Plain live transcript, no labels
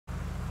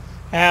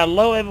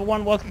Hello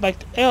everyone, welcome back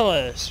to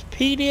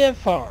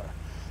LSPDFR.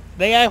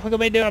 Today we're going to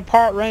be doing a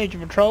park ranger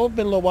patrol.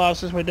 Been a little while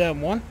since we've done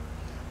one.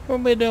 We're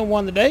going to be doing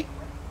one today.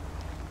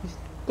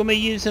 Going to be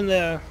using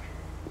the...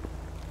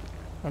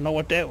 I don't know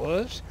what that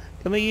was.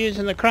 Going to be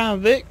using the Crown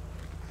Vic.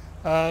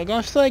 Going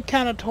to stay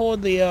kind of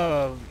toward the...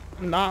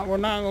 we're not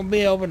going to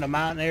be over in the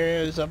mountain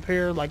areas up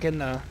here, like in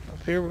the...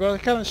 Up here. We're going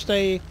to kind of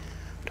stay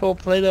toward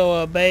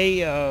Paleto Bay,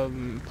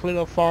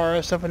 Paleto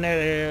Forest, up in that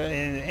area.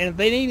 And if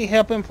they need any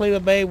help in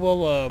Paleto Bay,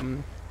 we'll...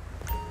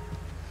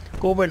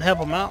 go over and help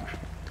them out.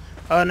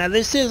 Now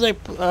this is a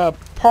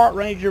park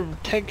ranger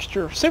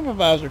texture,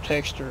 supervisor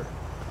texture.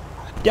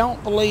 I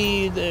don't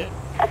believe that...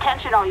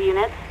 Attention all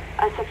units,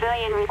 a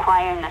civilian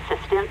requiring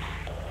assistance.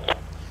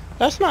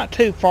 That's not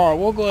too far.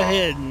 We'll go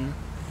ahead and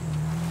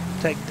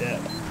take that.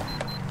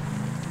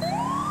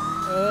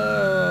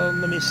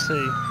 Let me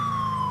see.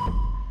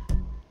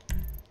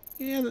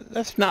 Yeah,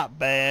 that's not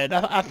bad.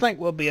 I think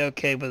we'll be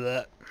okay with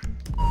that.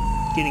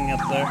 Getting up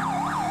there.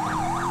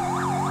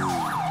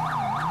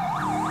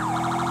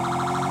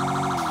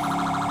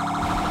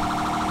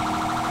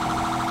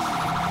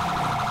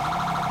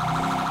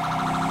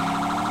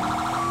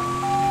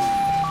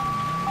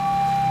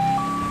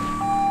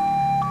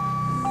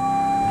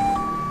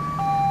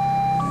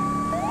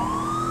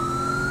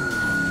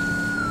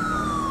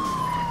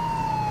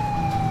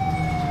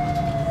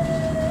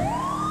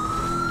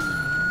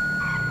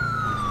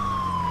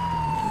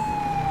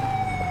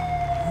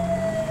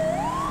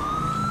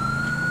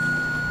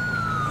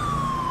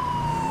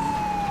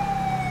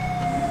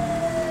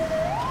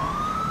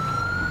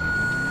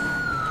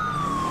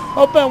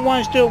 Hope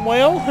everyone's doing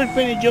well. Hope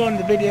you're enjoying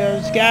the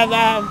videos. Guys,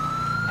 I've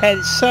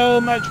had so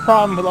much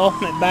problem with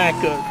ultimate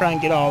backup trying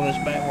to get all this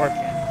back working.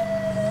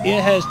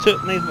 It has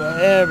took me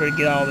forever to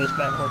get all this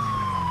back working.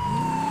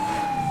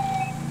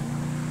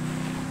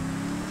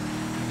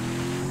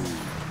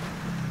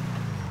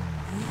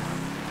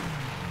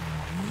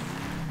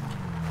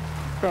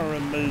 I'm going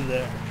to remove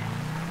that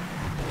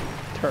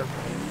turbo.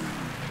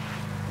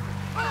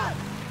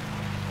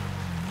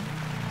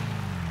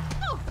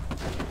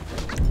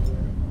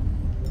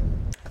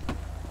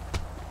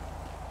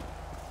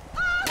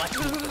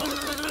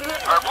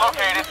 Herb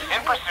located,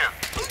 in pursuit.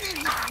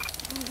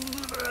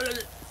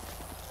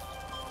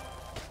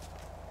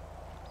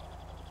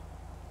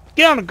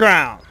 Get on the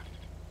ground.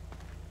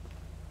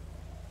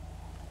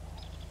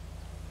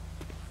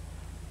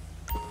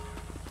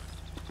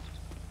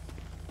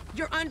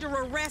 You're under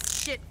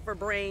arrest, shit for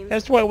brains.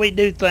 That's the way we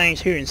do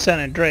things here in San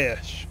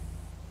Andreas.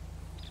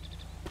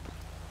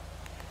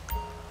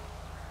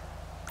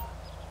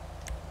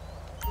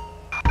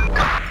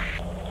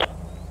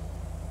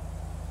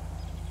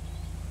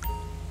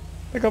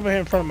 Look over here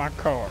in front of my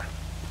car.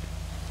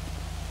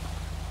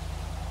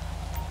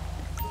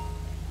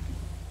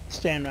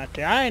 Stand right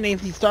there. I ain't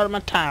even started my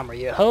timer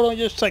yet. Hold on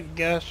just a second,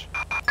 guys.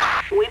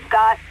 We've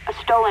got a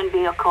stolen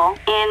vehicle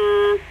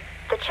in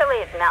the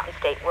Chilean Mountain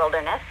State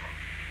Wilderness.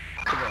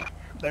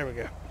 There we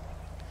go.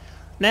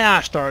 Now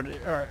I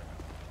started. Alright.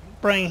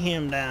 Bring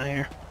him down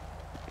here.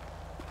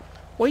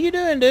 What you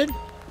doing, dude?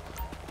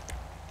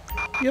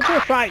 You're still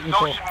fighting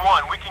for. Notion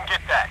 1, we can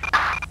get that.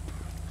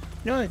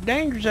 You know, it's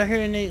dangerous out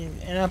here in the,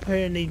 and up here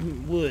in these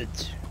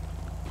woods.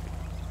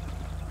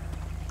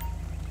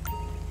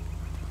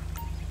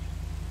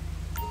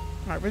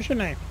 Alright, what's your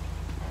name?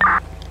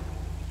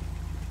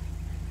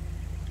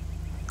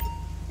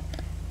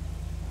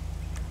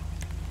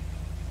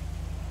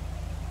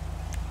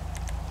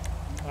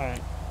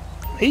 Alright.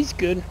 He's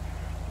good.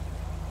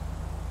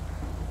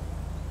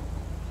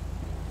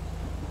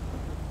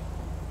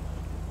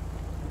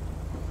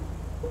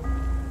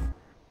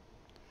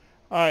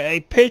 Alright, a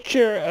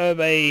picture of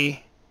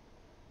a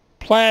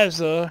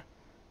plaza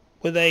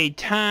with a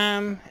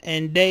time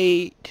and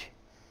date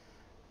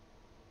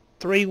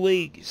 3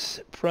 weeks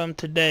from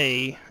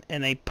today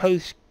and a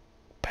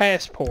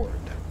passport.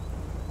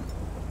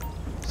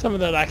 Some of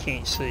that I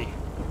can't see.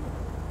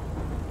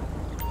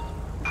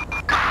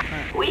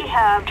 Right. We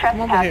have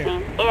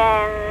trespassing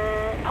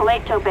in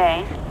Paleto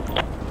Bay.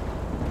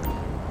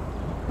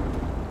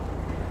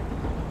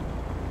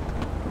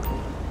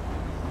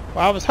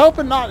 Well, I was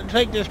hoping not to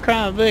take this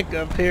Crown Vic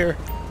up here.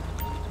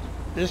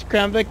 This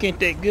Crown Vic ain't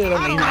that good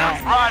on these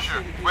mountains.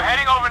 Roger, we're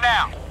heading over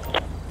now.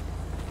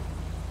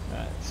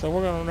 Alright, so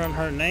we're gonna run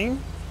her name.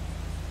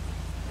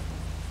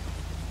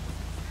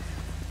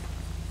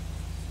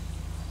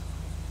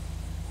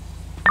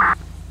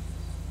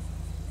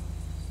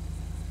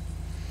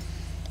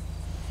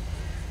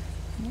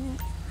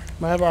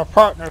 We'll have our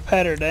partner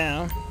pat her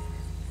down.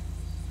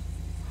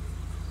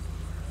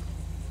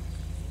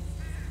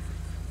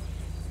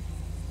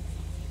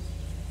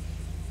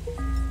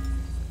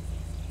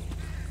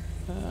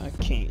 I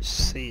can't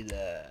see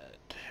that.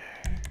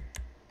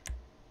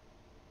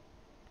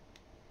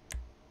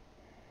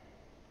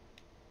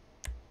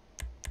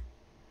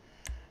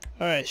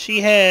 Alright,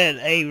 she had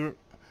a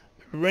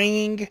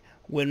ring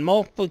with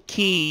multiple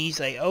keys,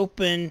 a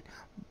open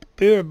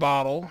beer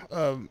bottle,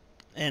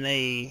 and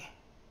a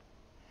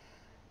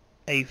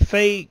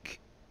fake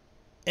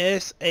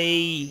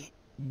SAE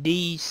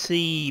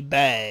DC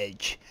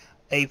badge.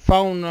 A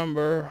phone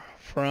number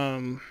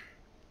from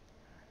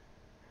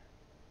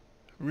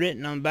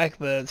written on the back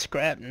of a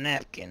scrap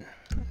napkin.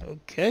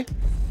 Okay.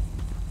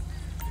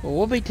 Well,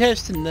 we'll be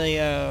testing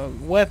the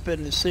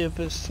weapon to see if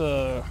it's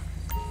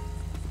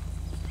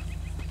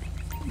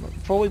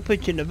before we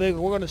put you in the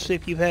vehicle, we're going to see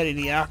if you've had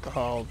any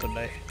alcohol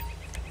today.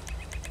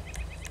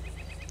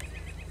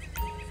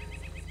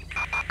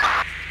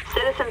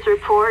 Citizens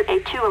report a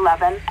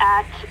 211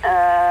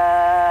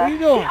 at Where you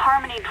going?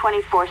 Harmony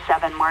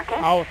 24/7 Market.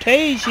 I'll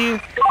tase you.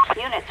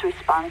 Units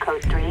respond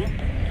code 3.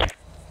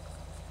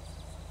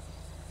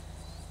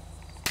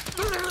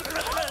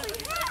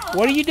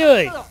 What are you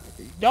doing?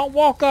 Don't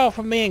walk off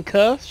of me in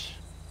cuffs.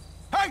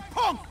 Hey,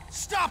 punk!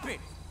 Stop it!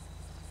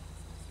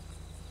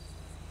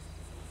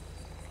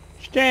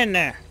 Stand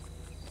there.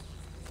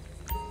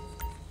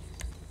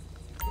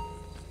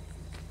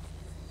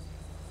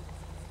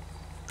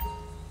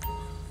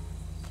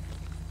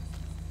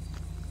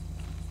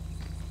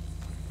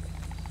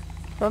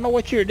 Don't know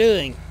what you're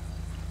doing.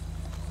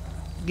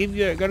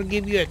 Gonna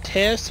give you a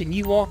test and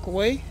you walk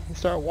away and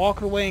start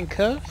walking away in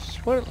cuffs?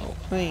 What?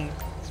 I mean,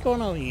 what's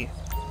going on with you?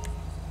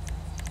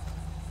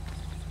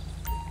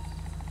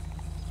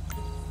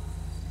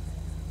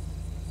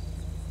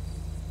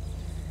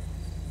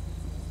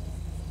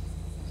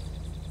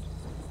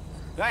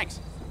 Thanks.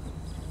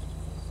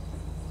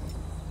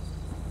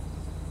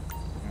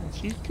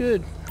 She's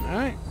good. All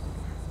right.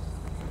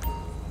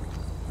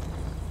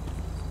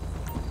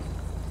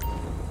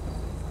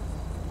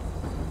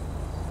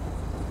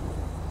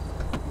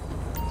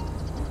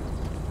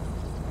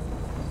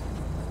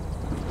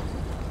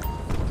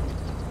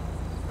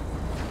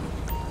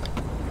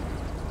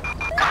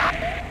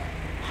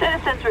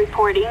 Citizens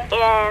reporting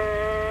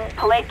in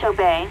Paleto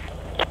Bay.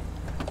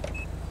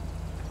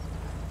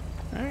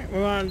 Alright, we're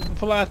going to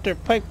pull out their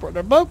paperwork.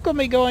 They're both going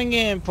to be going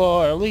in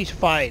for at least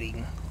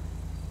fighting.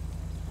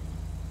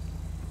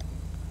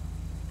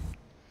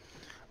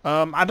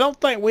 I don't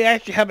think we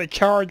actually have a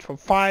charge for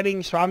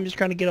fighting, so I'm just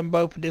going to get them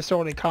both for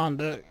disorderly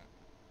conduct.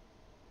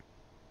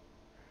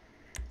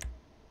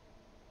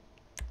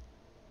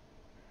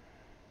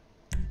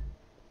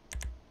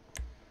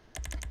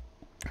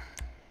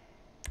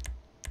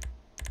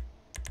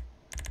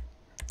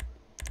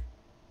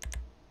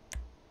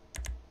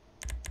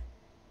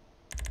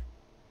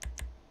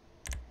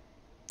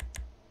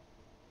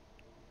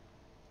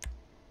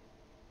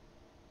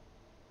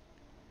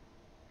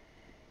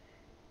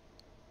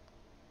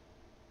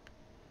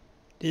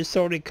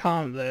 Disorderly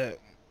conduct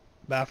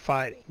by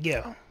fighting.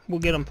 Yeah, we'll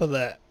get them for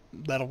that.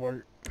 That'll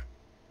work.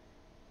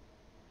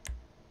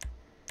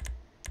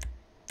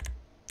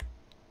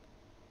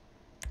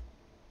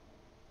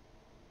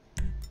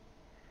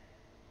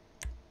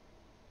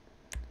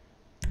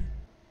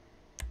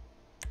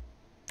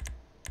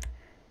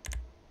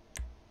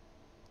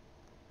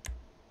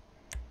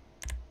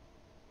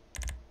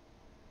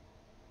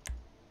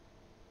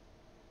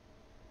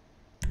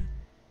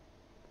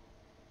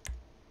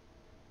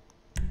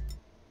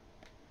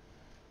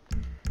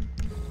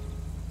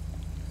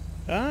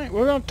 Alright,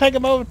 we're going to take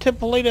them over to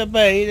Paleto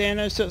Bay, and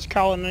it's just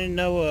calling in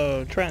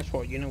no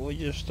transport unit. We'll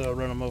just run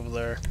them over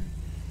there.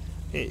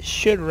 It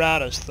should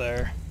route us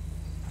there.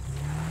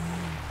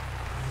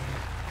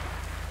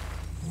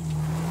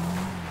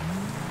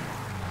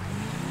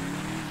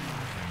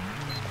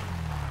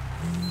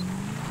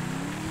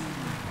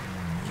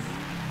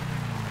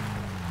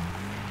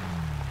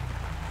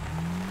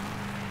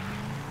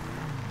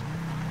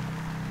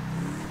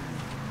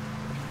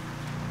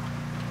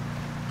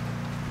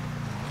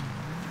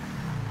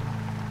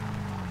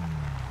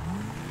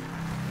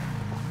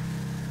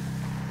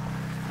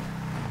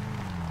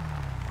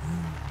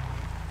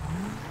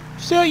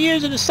 Still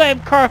using the same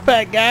car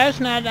pack,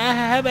 guys. Now I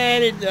have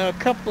added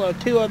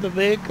two other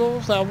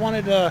vehicles. I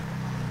wanted to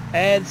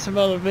add some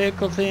other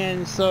vehicles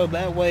in, so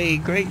that way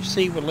Great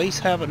Sea will at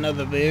least have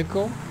another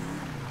vehicle.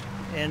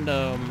 And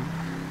yeah,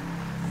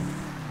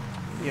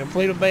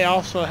 Paleto Bay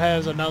also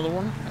has another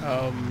one.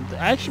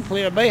 Actually,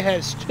 Paleto Bay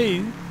has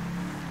two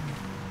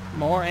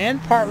more,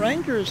 and Park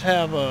Rangers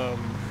have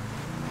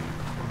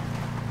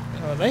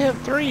they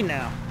have three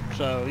now.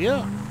 So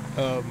yeah.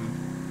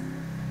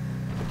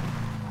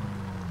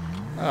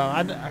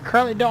 I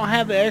currently don't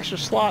have the extra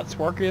slots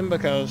working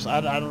because I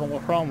don't know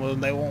what's wrong with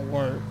them. They won't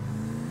work.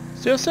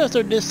 Still says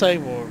they're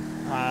disabled.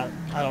 I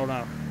don't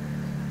know.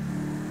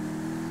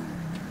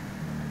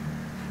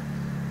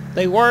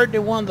 They worked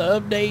in one of the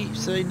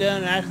updates they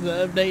done. After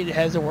the update, it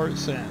hasn't worked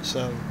since.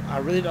 So I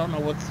really don't know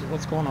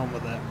what's going on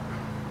with that.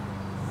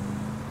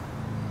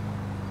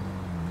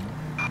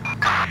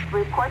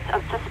 Reports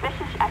of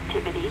suspicious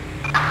activity.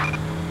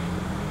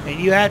 And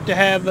you have to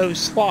have those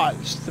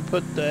slots to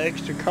put the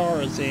extra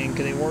cars in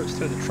because it works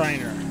through the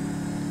trainer.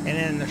 And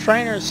then the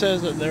trainer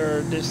says that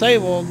they're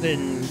disabled,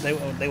 then they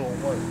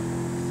won't work.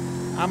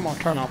 I'm going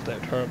to turn off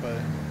that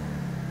turbo.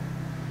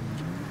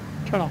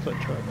 Turn off that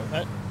turbo.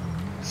 That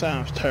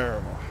sounds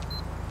terrible.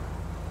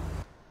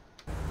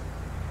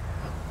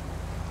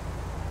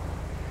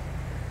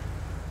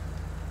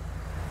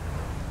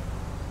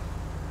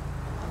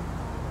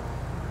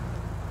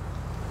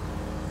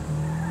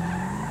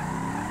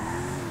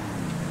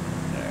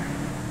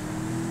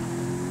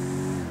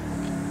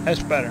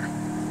 That's better.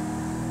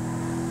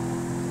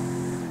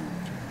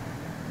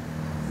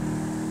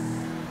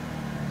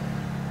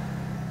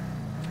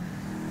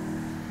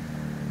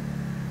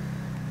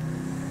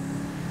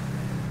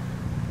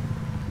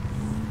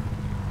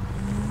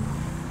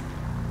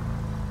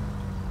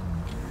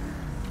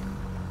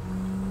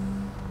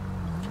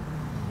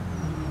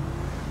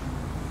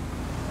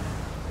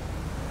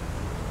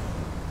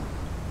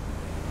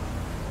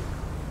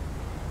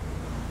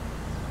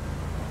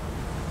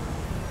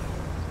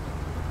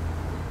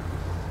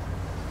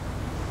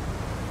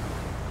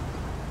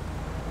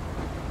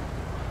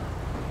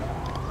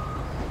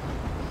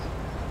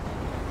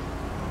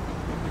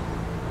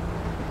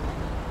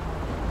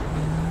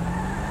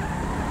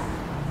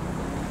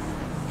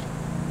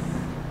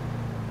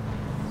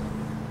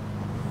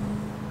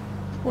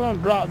 We'll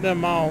drop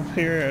them off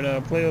here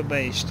at Pleo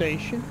Bay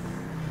Station.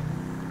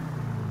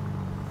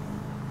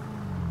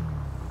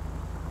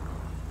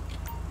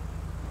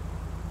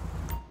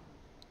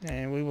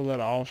 And we will let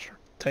an officer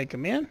take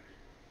them in.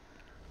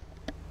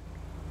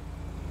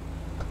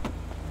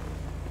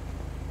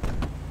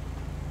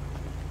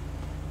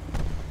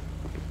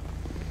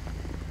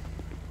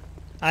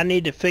 I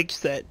need to fix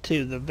that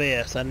too, the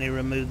vest. I need to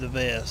remove the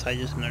vest. I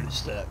just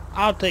noticed that.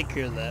 I'll take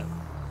care of that.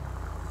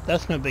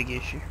 That's no big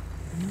issue.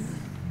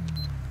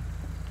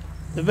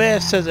 The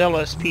vest says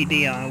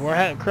LSPD on it. We're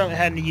currently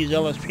having to use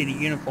LSPD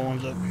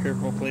uniforms up here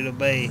for Pleo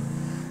Bay.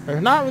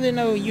 There's not really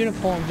no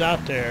uniforms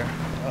out there.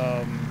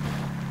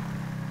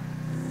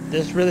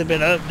 This really been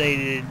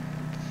updated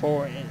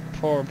for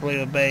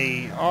Pleo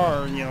Bay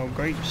or, you know,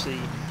 Grape Sea.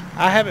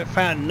 I haven't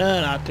found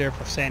none out there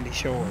for Sandy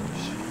Shores.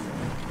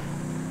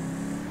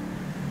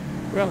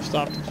 We're gonna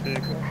stop this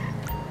vehicle.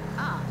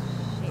 Oh,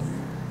 shit.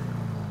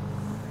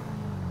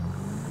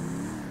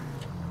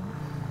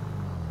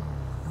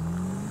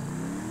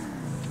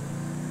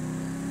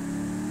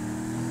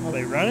 Are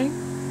they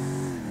running?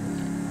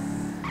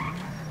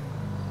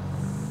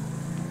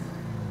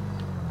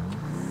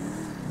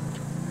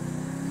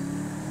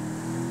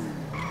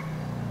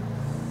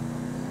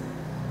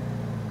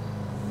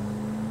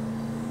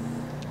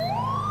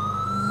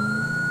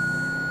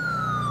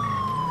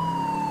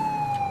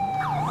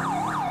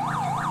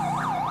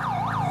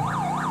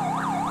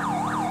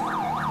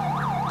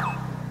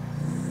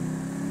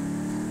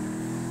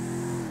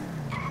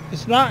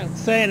 It's not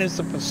saying it's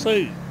a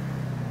pursuit.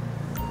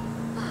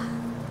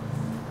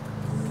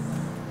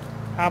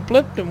 I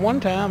blipped them one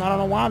time. I don't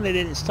know why they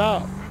didn't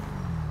stop.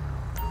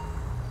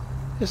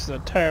 This is a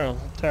terrible,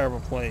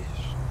 terrible place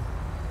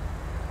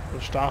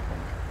to stop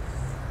them.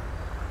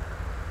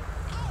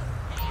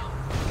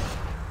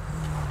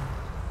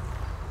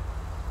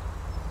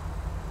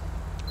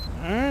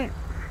 Alright.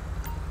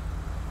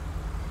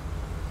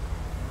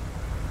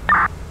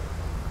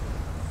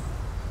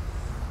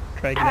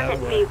 Target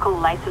vehicle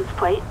license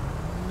plate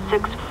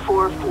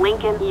 64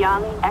 Lincoln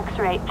Young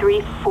X-ray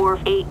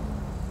 348.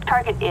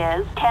 Target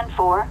is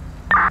 10-4.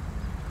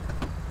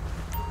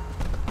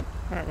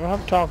 Alright, we'll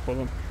have to talk with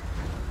them.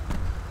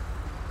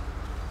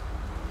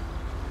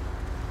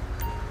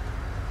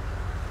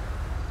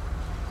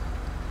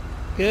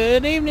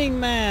 Good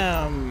evening,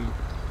 ma'am.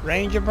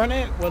 Ranger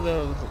Burnett with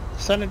the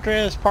San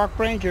Andreas Park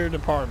Ranger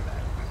Department.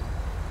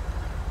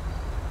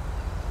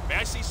 May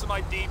I see some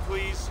ID,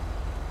 please?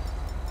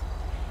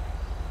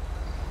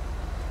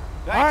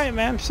 Alright,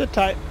 ma'am, sit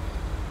tight.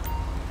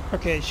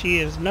 Okay, she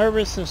is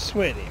nervous and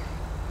sweaty.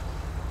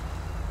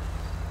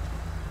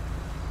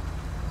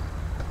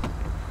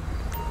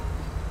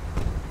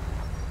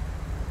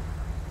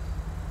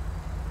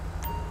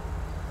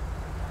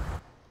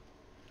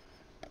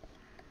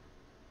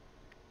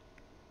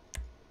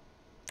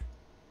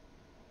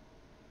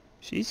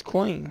 She's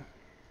clean.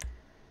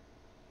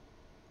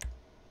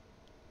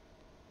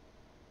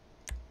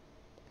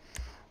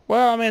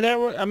 Well,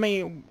 I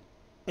mean,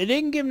 it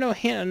didn't give no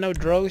hint of no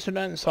drugs or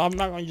nothing, so I'm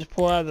not gonna just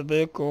pull out of the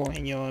vehicle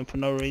and, you know, and for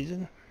no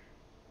reason.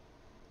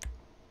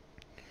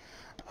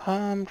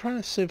 I'm trying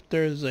to see if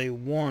there's a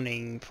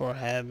warning for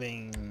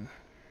having.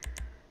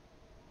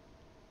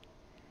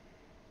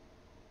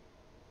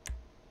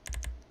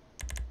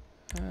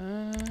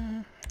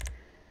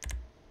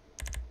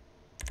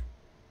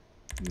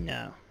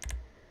 No.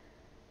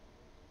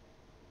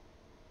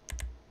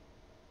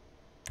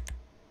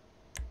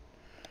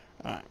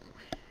 Alright.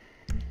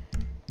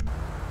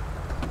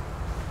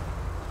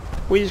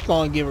 We're just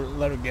gonna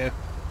let her go.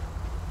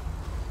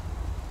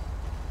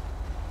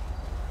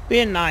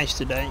 Being nice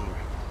today.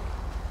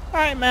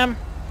 Alright, ma'am.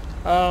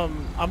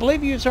 I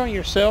believe you was on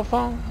your cell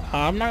phone.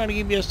 I'm not gonna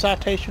give you a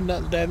citation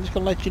nothing today. I'm just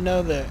gonna let you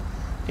know that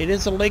it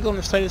is illegal in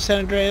the state of San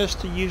Andreas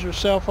to use your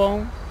cell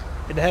phone.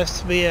 It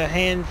has to be a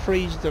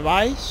hand-free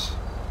device.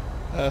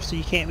 So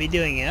you can't be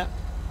doing it.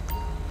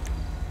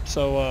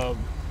 So,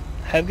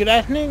 have a good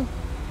afternoon.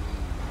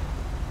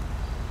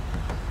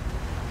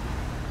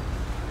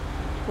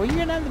 What are you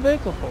getting out of the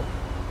vehicle for?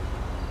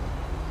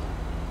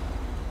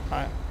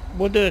 Alright,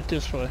 we'll do it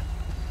this way.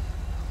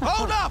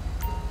 Hold up!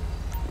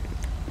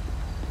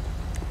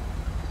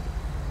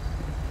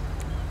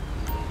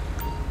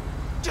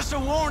 Just a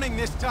warning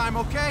this time,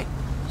 okay?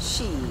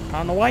 She. I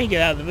don't know why you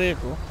get out of the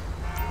vehicle.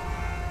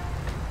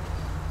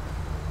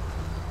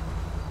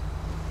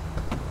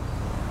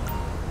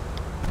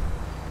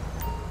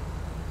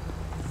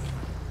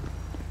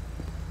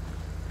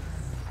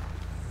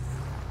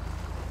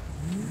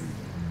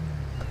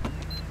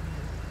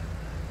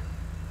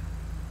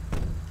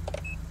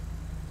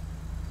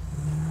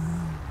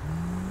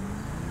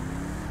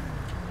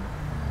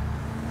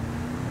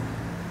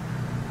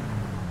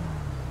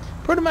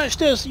 Pretty much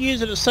still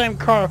using the same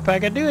car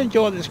pack. I do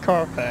enjoy this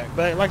car pack,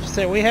 but like I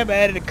said, we have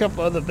added a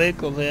couple other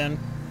vehicles in.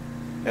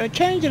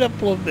 Changed it up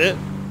a little bit.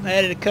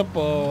 Added a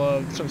couple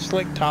of some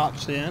slick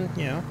tops in,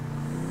 you know.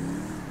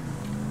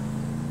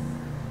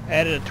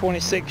 Added a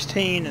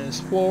 2016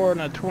 Explorer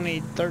and a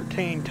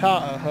 2013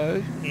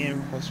 Tahoe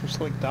in with some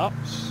slick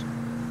tops.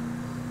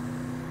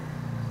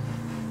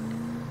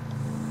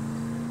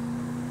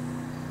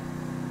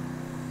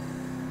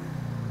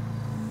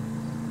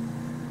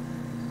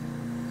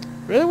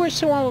 Really wish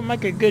someone would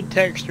make a good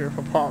texture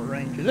for Park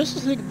Ranger. This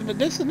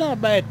is not a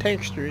bad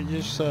texture. It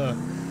just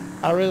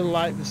I really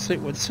like to see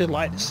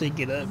like to see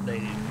get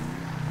updated.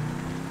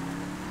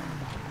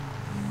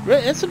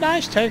 Really, it's a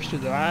nice texture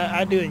though.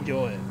 I do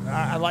enjoy it.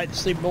 I like to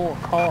see more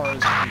cars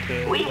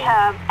into it. We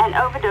have an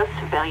overdose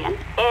civilian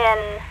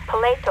in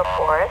Paleto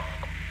Forest.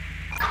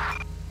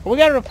 We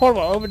got a report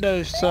of an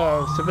overdose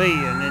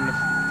civilian in the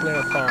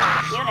Paleto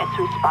Forest. Units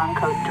respond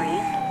code 3.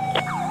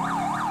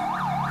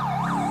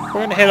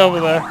 We're gonna head over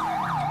there.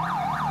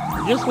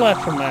 Just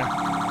left from there.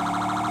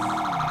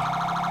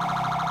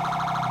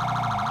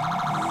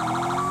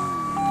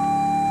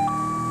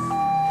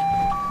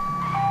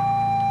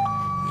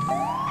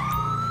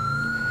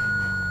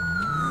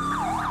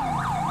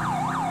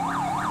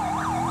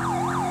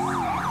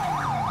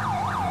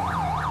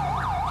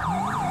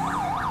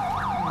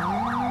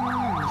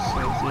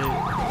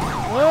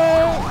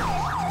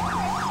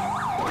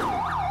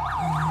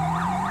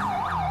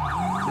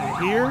 Is it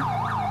here?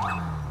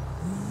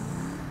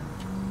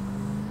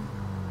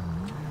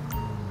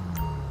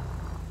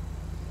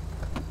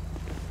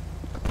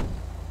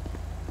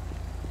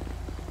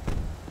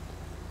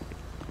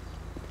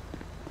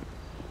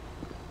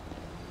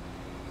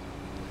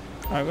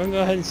 Alright, we're gonna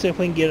go ahead and see if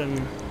we can get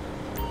them.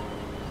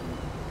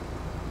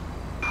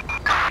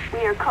 We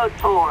are code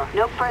 4.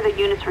 No further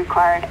units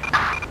required.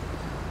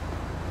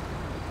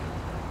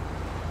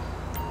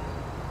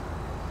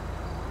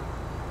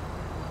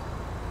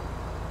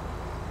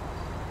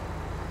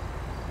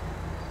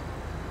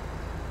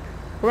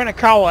 We're gonna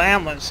call an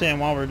ambulance in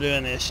while we're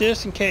doing this,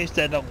 just in case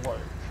that don't work.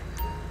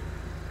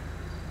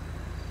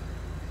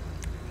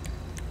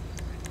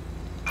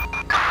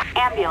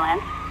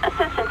 Ambulance.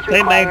 Assistance They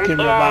required make him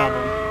in revive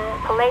him.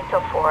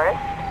 Paleto Forest.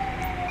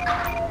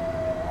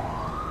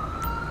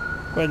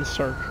 Go ahead and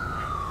search.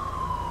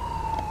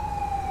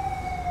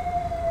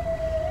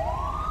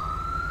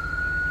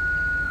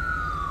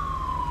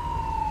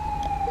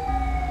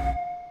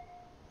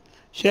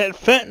 She had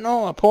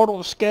fentanyl, a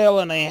portable scale,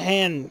 and a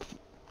hand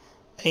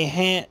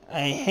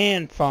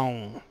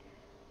phone.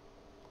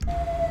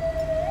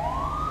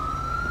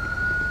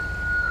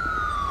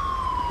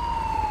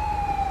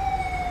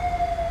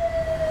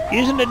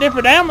 Using a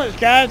different ambulance,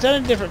 guys,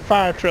 and a different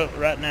fire truck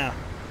right now.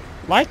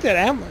 Like that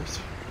ambulance.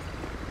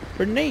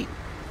 Pretty neat.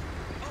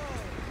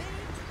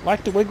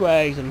 Like the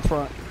wigwags in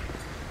front.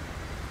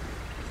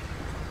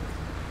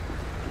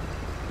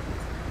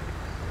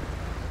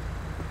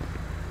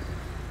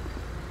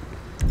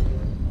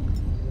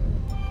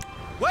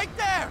 Wait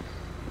there!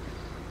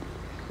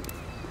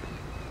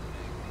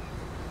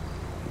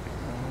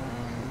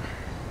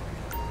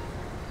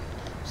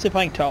 See if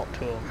I can talk to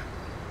him.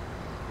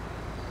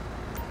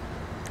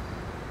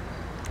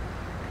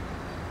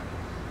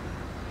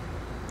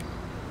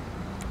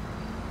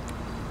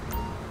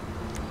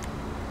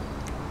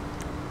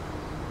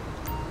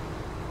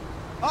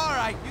 All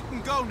right, you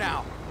can go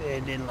now. Yeah,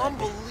 it didn't let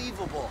me.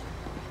 Unbelievable.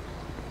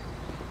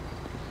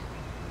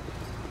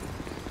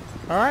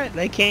 Alright,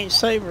 they can't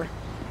save her.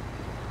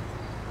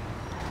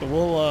 So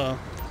we'll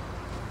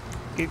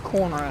get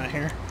corner out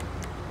here.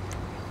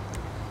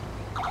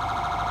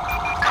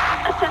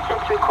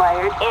 Assistance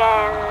required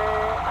in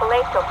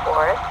Paleto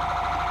Forest.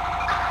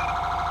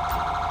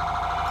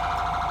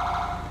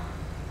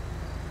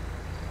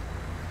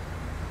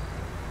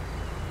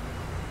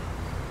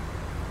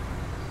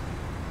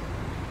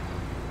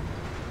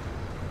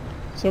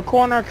 So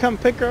corner, come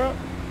pick her up.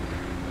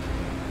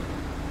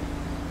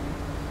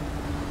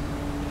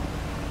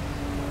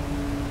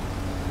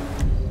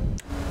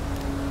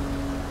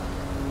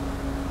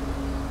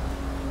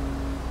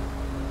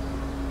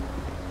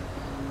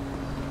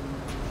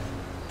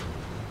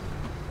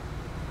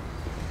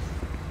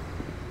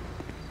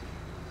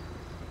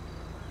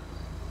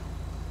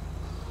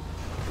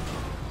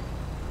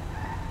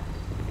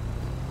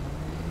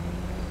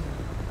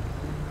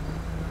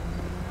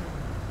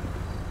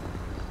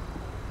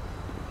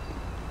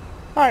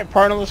 Alright,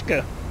 partner, let's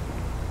go.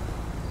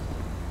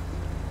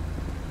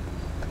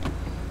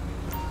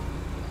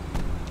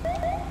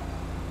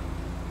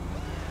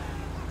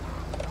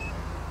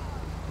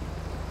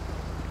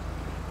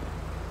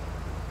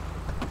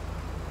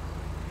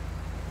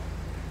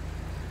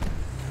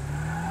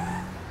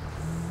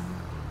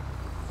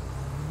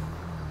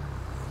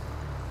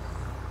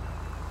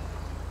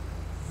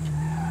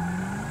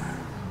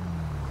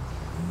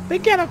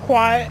 Been kind of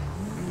quiet.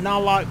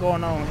 Not a lot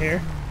going on here.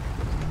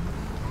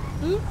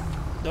 Oop,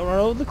 don't run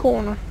over the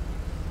corner.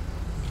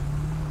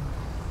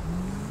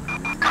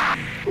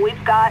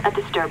 We've got a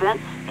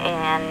disturbance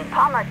in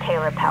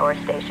Palmer-Taylor Power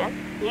Station.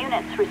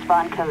 Units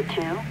respond code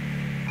 2.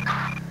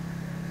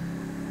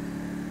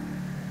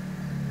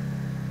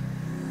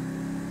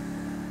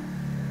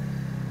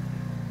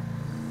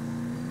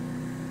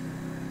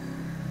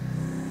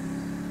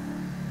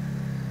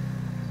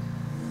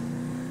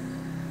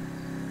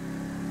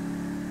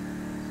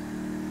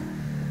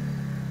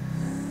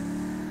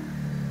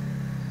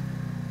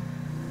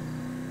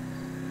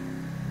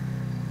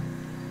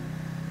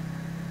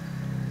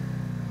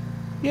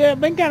 Yeah,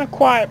 been kind of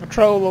quiet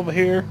patrol over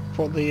here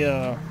for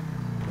the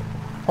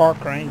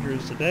park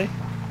rangers today.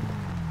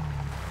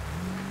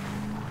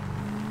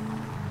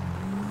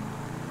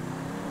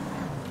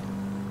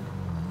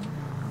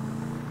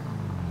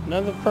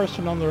 Another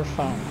person on their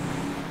phone.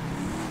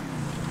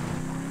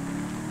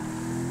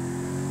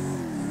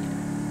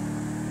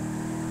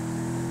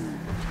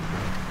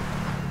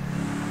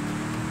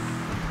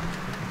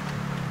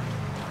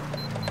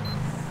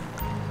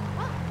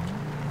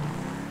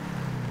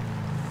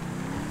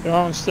 They're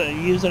on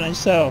using a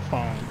cell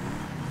phone.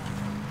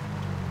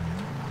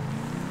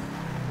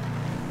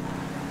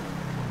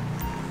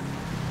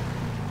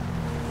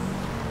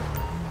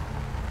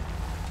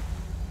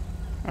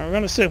 We're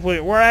gonna see if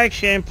we're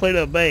actually in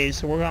Pluto Bay,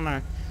 so we're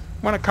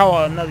gonna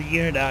call another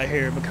unit out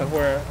here because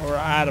we're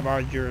out of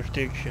our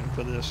jurisdiction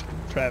for this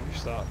traffic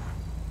stop.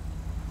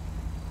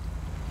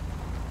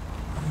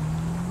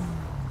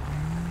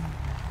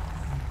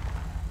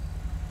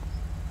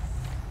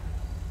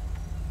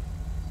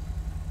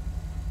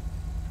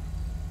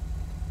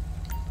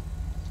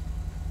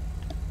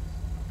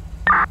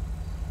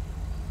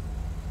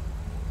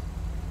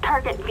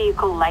 Target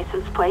vehicle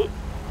license plate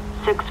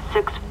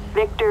 66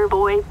 Victor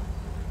Boy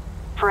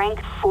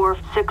Frank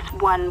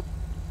 461.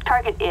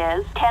 Target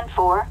is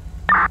 10-4.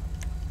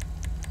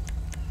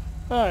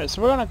 Alright,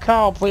 so we're gonna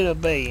call Pluto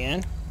Bay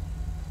in.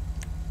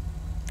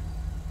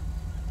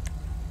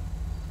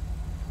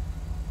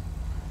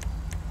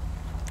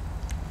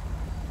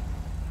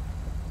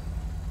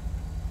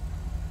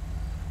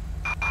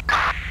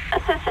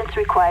 Assistance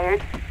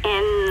required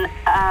in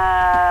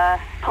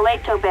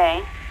Paleto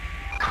Bay.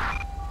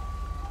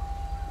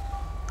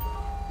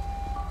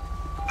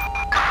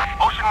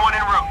 Ocean 1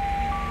 en route.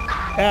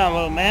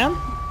 Hello, ma'am.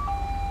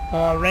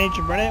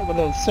 Ranger Burnett with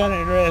the San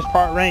Andreas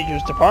Park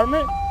Rangers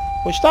Department.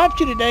 We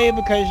stopped you today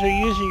because you're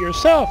using your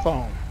cell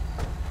phone.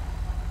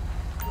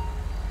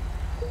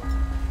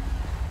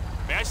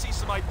 May I see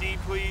some ID,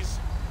 please?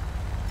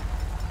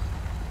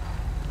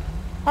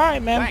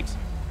 Alright, ma'am. Thanks.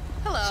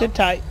 Hello. Sit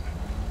tight.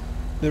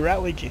 Be right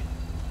with you.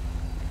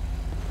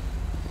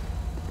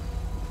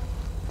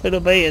 Pluto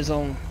Bay is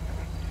on.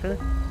 Sure.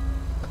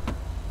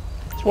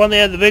 It's one of the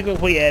other vehicles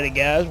we added,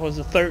 guys, was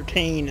the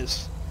 13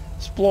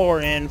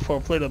 Explorer in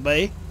for Pluto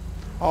Bay.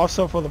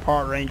 Also for the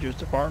Park Rangers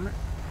Department.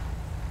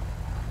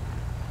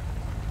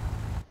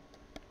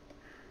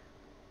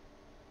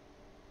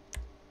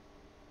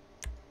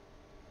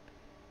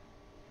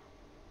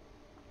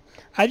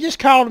 I just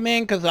called them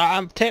in because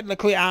I'm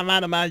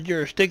out of my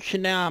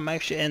jurisdiction now. I'm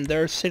actually in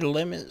their city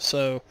limits,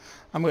 so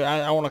I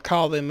want to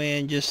call them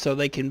in just so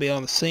they can be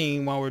on the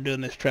scene while we're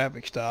doing this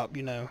traffic stop,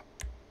 you know.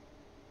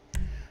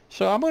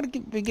 So I'm going to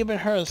be giving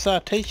her a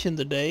citation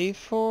today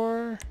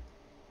for.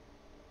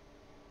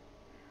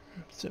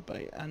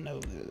 I know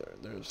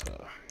there's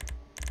a.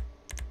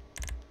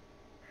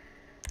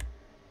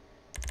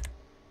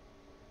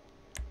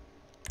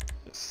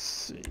 Let's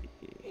see.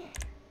 I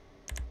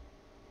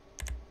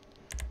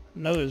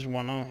know there's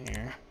one on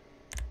here.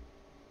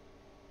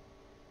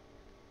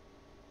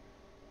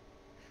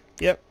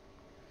 Yep.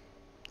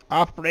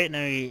 Operating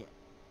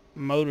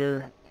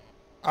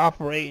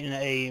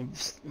a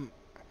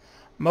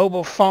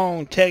mobile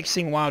phone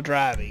texting while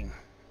driving.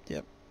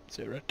 Yep, that's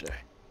it right there.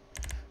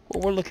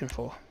 What we're looking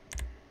for.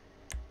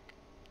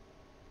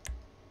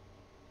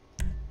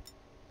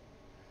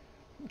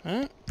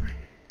 Alright.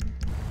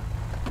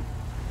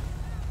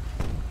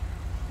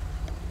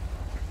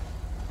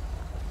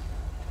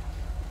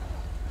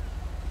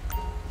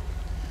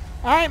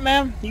 Alright,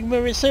 ma'am. You will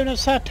be receiving a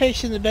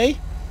citation today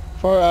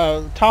for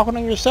talking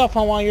on your cell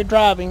phone while you're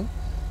driving.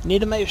 You need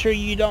to make sure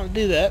you don't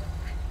do that.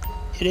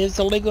 It is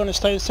illegal in the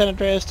state of San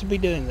Andreas to be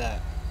doing that.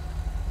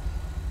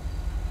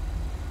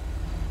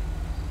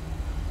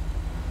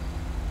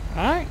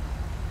 Alright.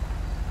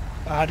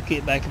 I had to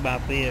get back in my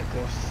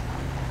vehicle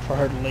for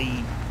her to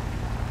leave.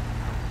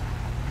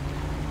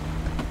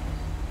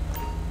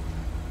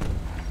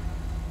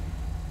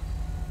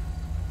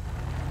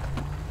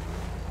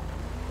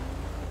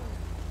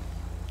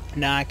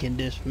 Now I can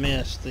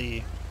dismiss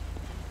the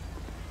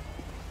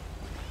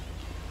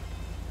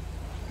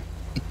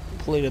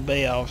Pluto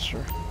Bay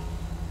officer.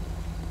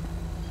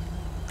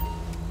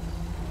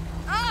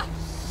 Ah,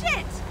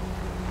 shit!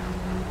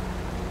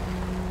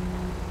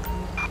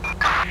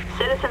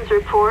 Citizens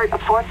report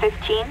of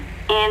 415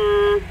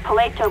 in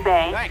Paleto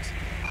Bay. Thanks.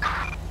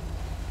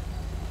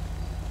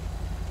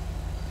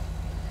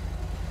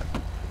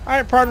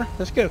 Alright, partner,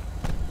 let's go.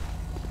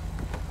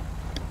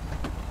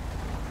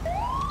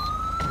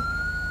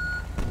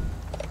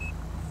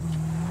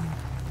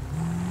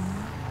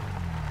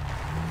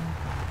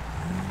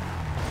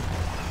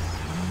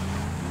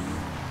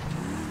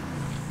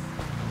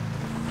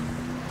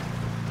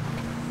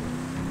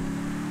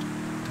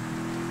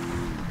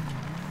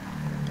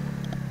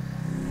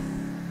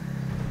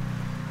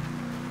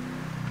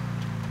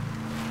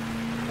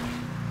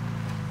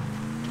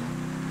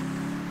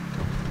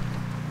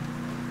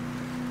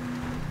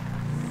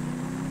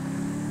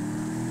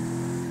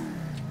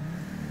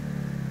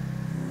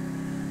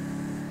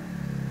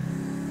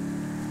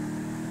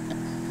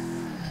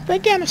 They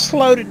kind of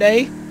slow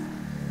today,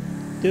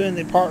 doing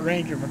the park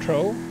ranger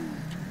patrol.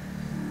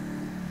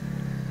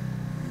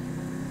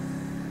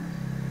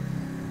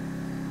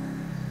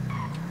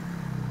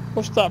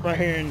 We'll stop right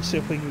here and see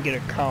if we can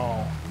get a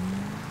call.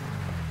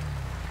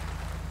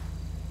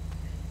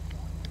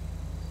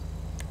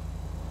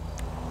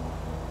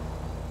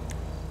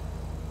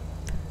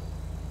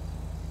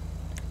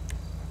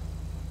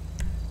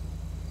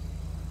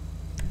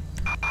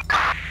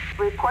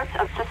 Reports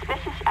of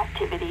suspicious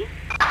activity.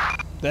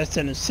 That's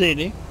in the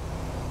city.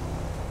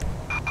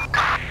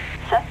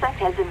 Suspect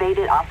has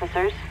evaded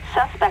officers.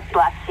 Suspect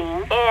last seen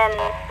in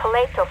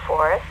Paleto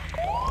Forest.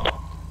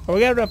 We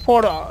got to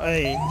report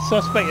a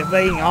suspect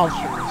evading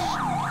officers.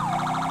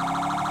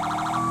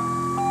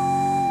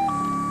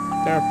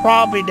 They're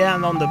probably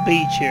down on the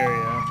beach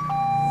area.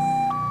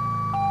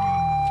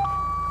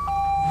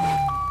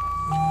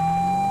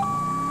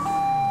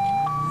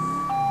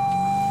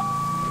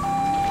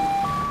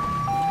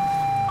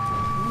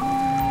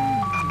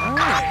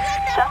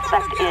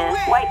 Suspect is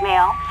white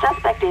male.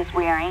 Suspect is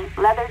wearing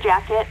leather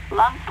jacket,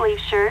 long sleeve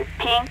shirt,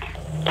 pink.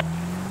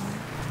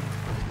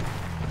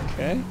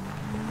 Okay.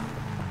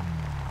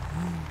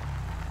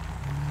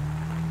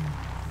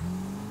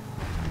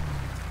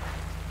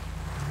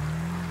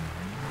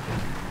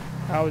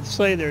 I would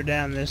say they're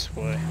down this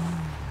way.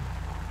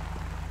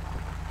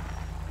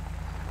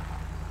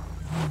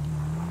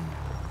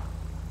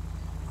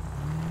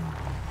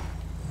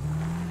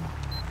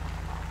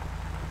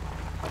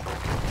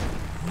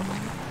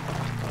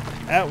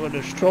 That would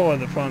destroy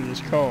the front of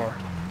this car.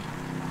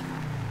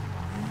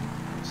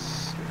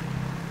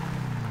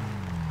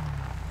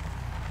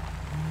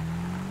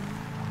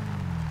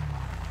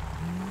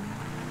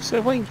 See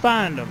if we can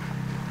find them.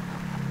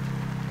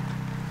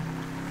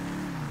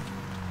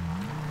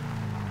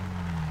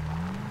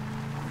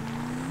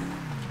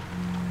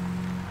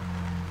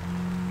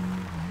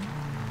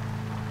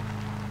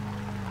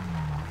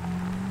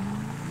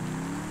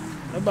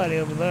 Nobody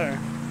over there.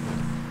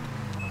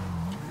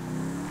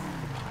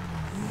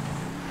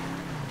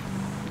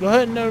 Go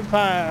ahead and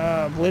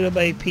notify Little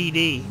Bay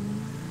PD.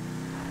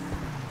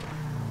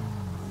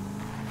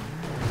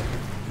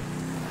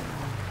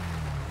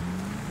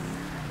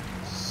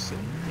 Let's see.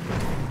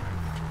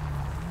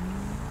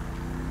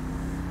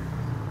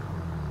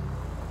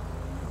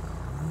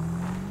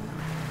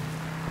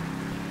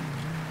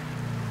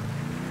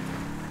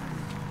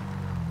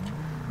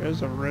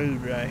 There's a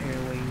road right here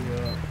we can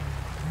go up.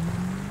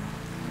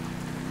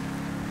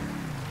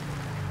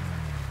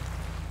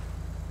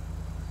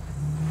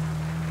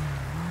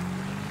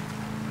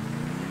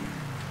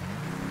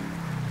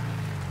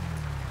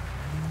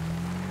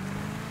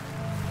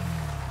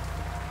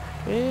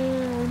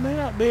 Yeah, we may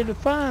not be able to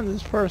find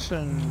this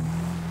person.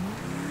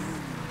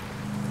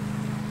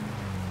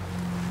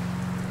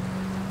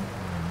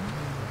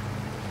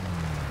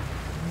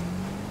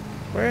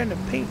 Wearing a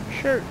pink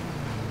shirt.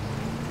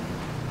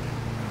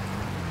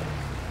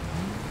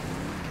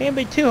 Can't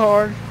be too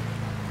hard.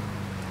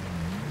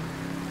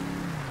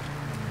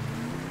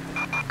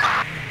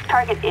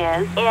 Target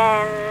is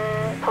in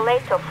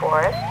Paleto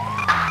Forest.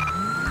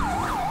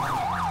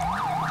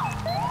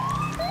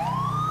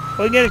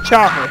 We get a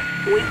chopper.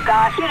 We've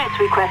got units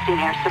requesting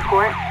air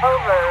support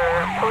over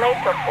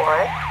Paleto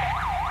Forest.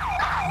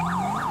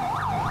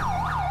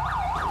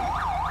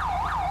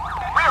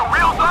 Rear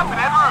wheels up and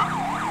en route.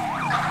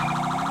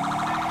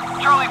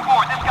 Charlie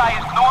 4, this guy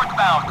is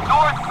northbound.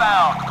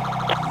 Northbound.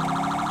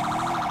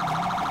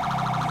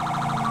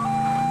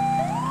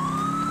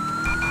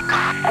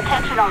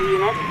 Attention all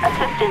units.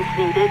 Assistance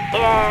needed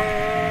in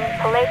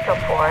Paleto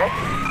Forest.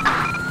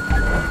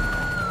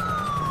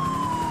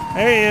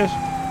 There he is.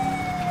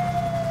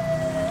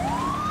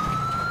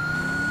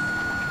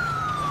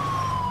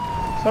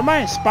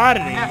 Somebody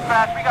spotted him.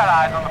 Dispatch, we got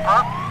eyes on the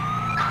perp.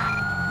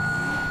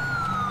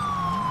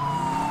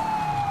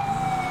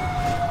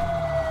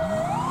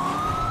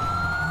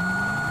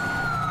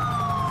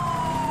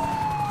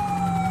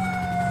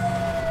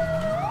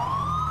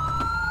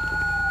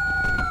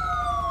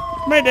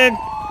 Come here, dude.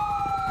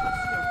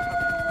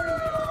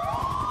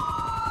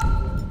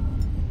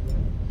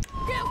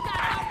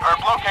 Perp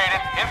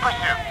located, in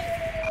pursuit.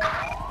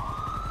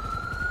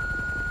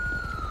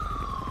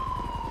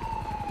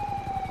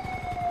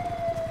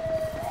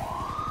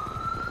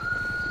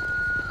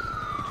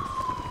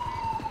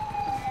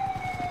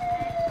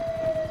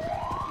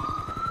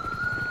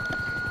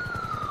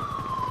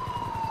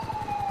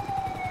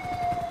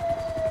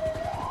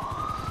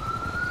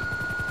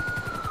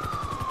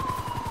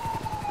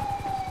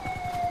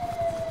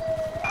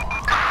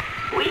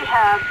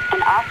 have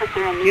an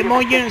officer in need Get of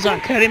more units on,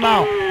 cut him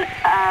off. in,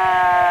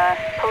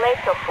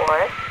 Palazzo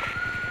Forest.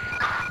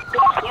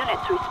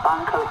 Units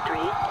respond code 3.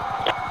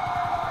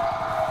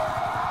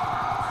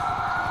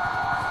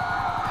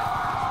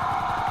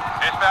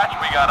 Dispatch,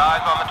 we got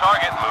eyes on the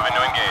target, moving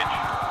to engage.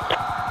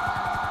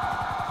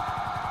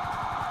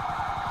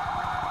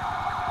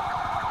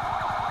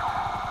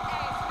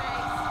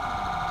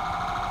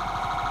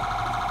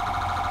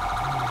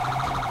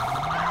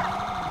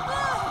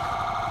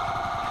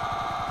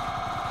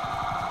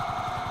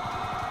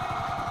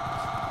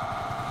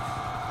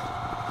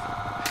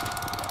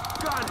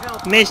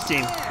 Missed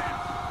him.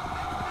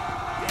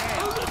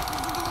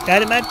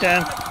 Got him that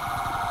time.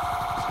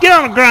 Get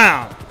on the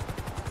ground.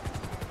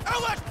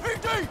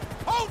 LSPD!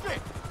 Hold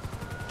it!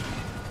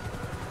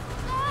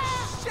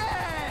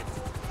 Shit!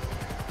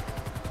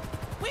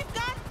 We've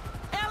got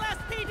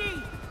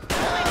LSPD!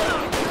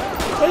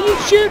 What are you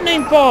shooting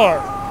him for?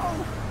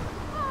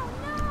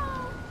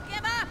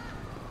 Give up!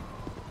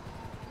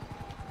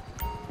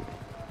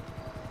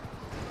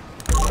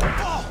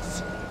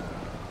 Boss!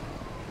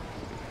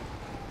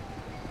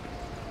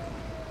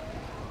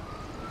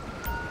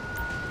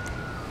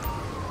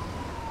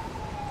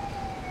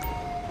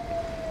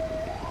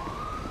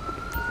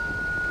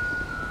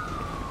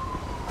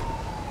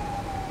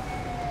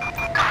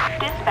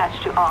 Dispatch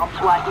to all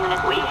SWAT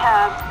units. We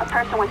have a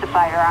person with a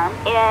firearm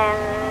in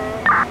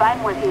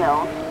Vinewood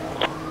Hills.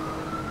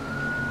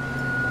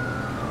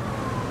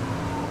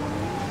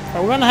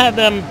 We're gonna have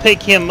them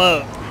pick him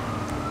up.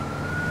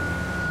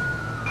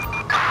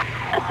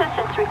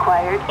 Assistance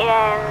required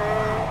in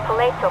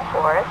Palazzo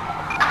Forest.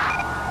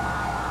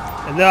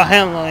 And they'll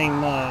handle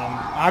him.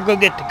 I'll go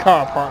get the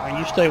car, partner.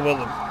 You stay with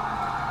him.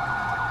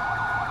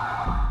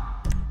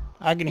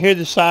 I can hear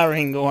the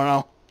siren going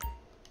on.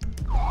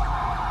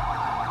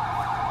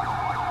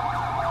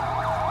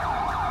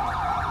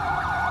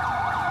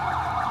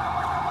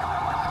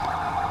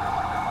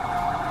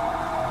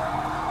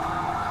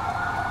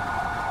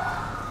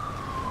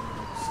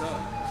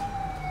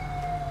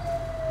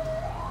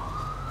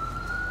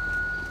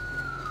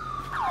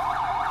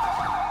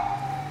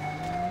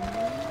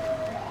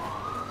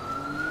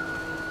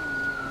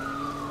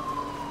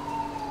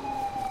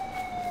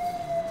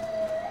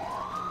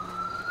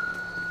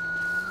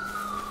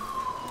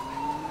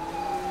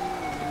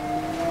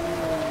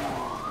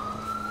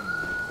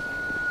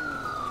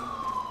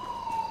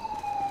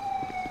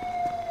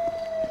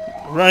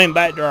 Running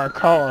back to our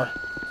car.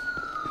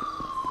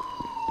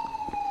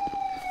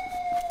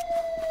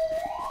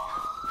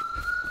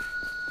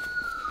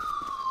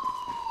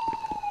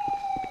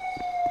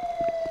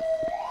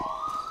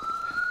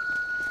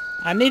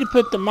 I need to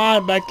put the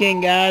mod back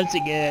in, guys,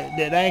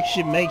 that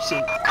actually makes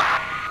it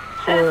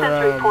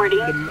Citizens reporting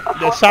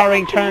the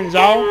siren turns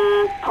off.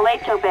 in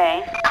Palazzo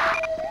Bay.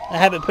 I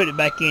haven't put it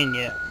back in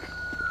yet.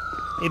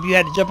 If you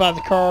had to jump out of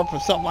the car for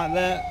something like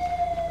that.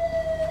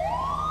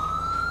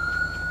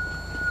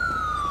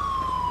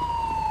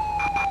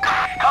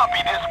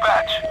 Copy,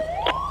 dispatch.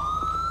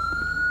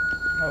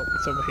 Oh,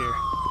 it's over here.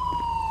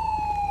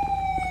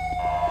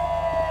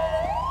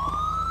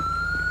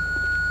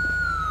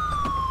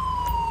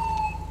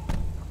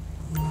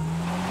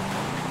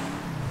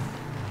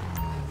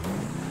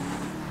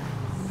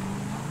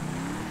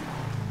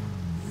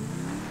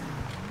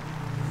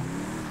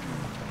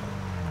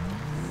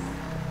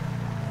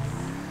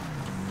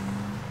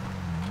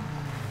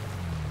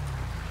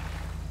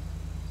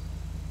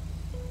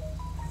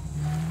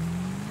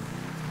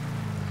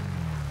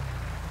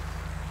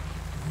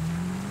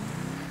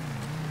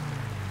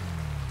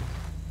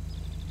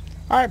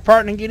 Alright,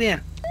 partner, get in.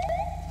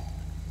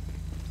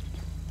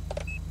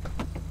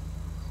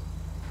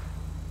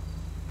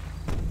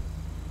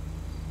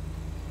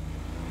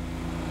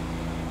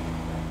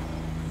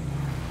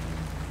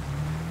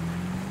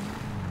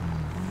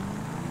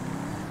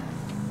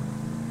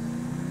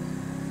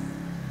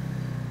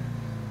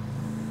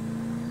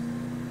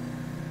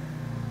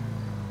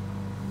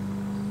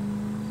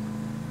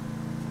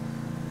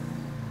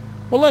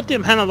 We'll let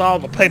them handle all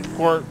the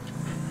paperwork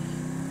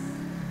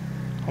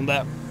on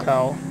that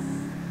call.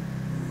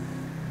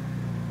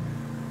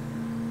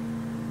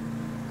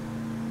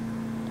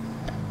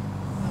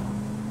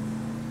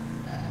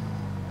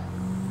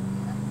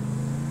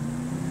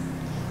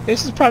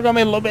 This is probably going to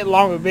be a little bit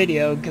longer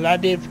video because I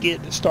did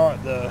forget to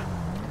start the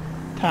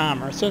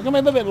timer. So it's going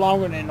to be a little bit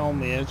longer than it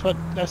normally is, but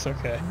that's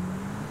okay.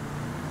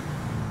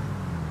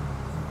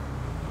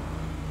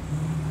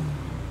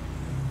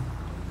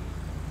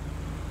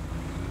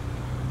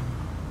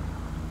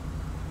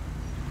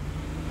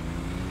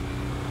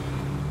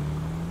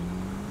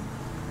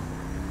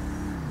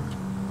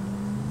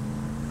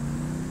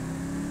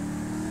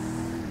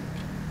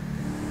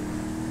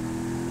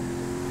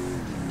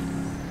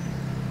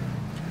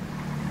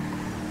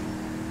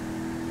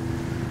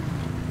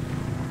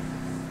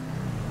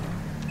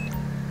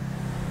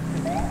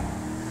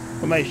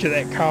 We'll make sure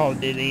that call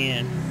did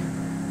end.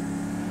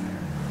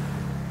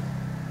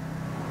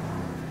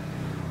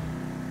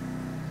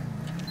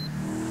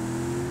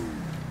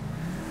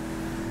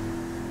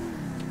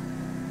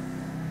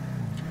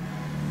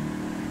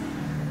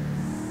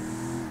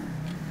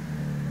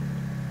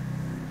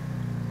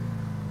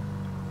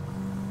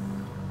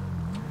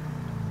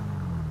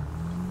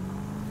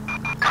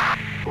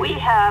 We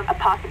have a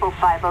possible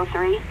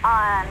 503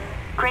 on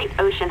Great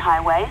Ocean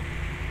Highway.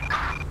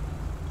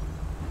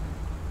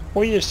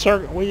 We just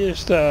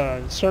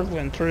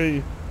circling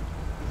through.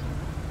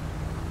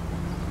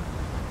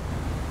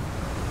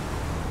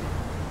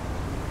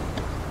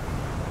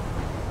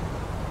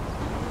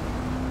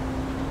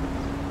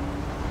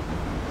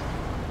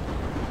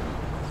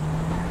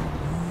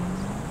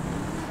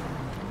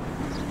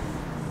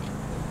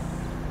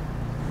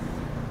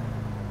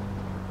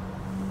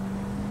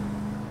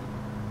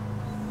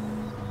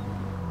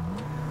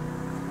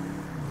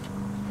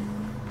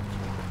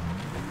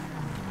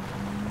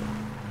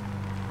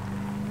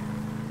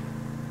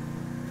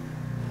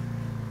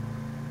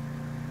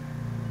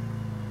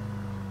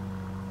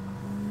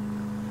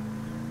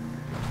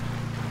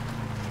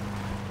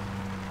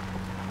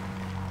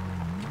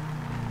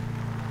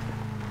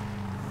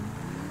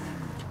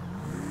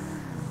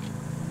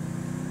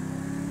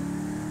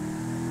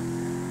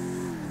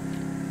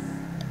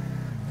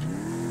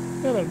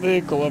 Got a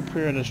vehicle up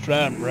here that's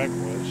driving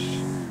reckless.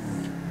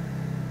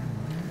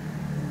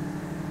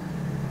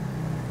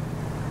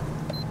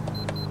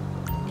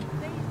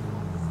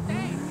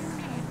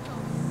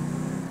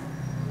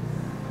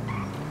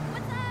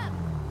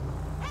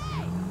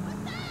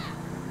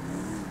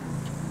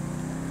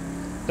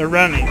 They're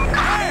running.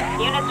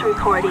 Units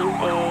reporting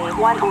a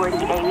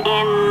 148 in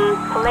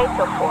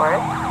Palazzo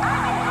Forest.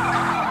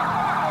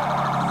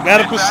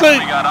 Got a Dispatch, pursuit.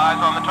 we got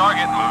eyes on the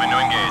target, moving to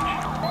engage.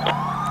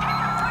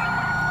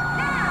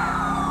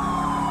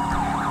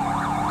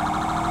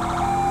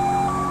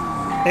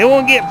 They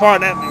won't get far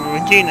that way,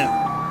 Regina.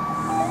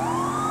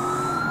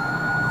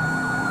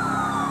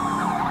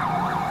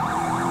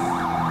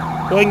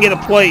 Go ahead and get a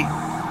plate.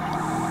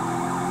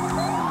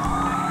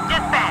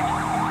 Dispatch,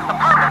 the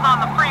person's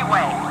on the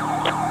freeway.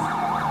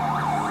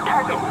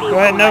 Target vehicle. Go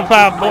ahead and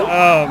notify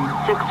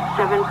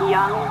 67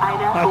 Young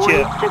Ida Not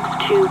yet.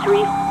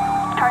 4623.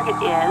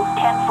 Target is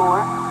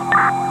 10-4.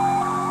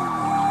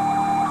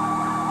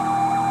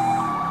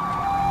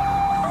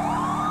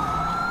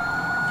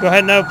 go ahead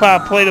and notify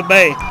Plata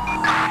Bay.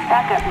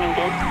 Backup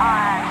needed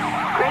on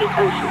Great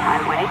Ocean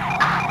Highway.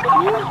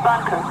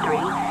 Respond code 3.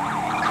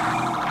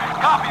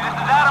 Copy, this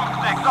is Adam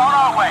 6, on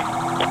our way.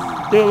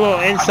 Do a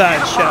little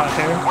inside shot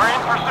here. We're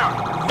in pursuit.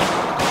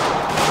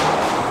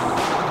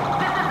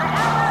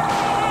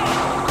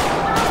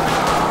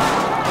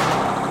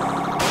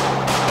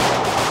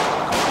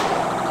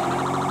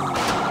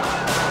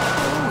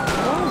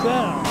 What was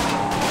that?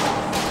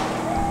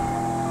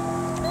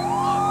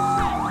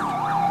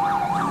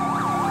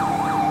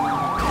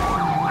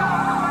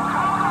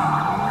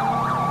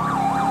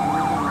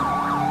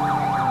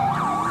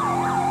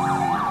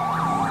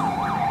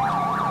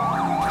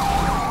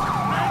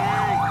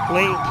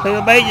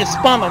 Plata Bay just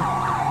spun him.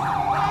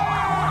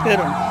 Hit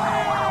him.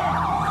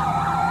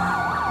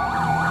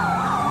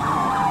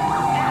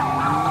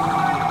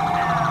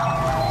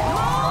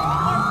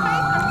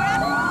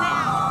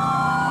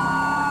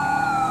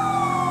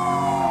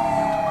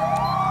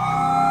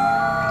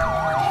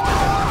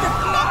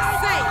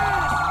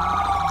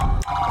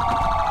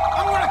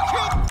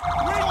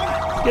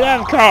 Get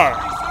out of the car.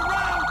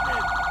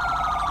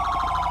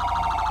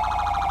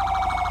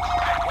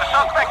 The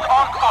suspect's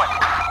on foot.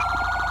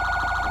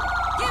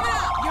 Give it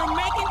up! You're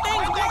making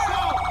things worse!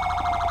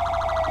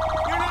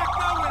 You're not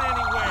going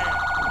anywhere!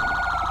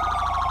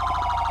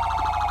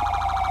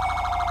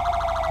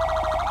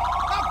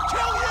 I'll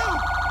kill you!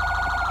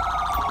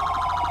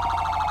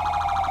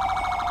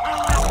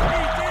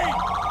 LSPD!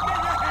 Get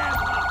your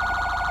hands up!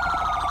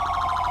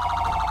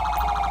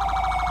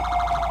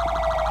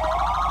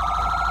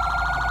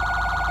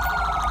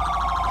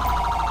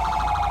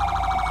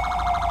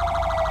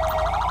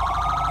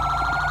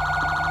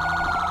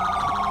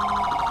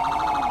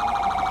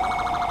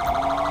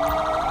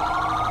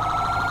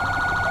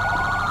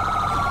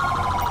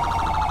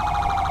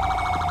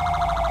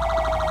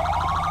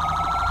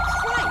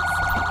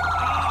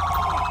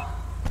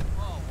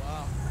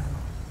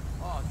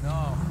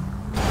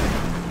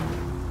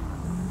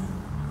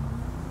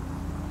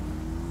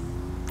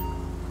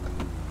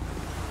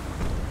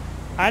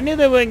 I knew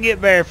they wouldn't get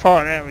very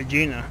far in that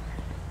Regina.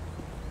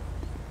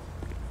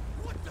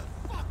 What the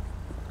fuck?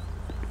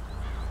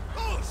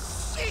 Oh,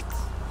 shit!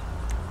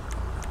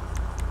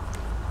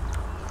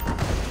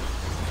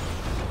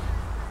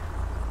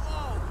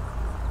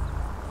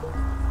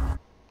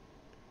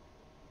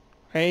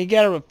 And you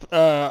got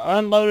a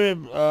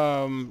unloaded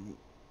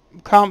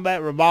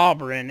combat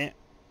revolver in it,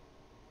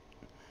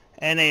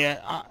 and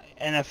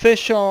an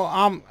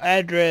official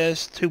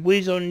address to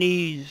Weasel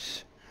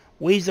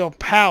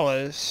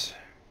Palace,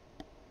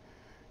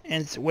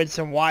 and with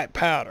some white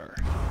powder.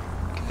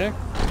 Okay.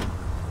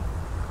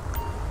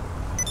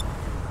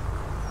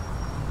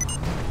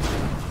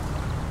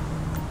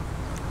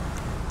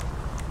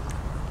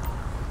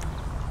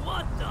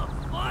 What the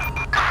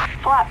fuck?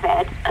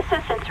 Flatbed.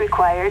 Assistance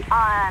required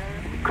on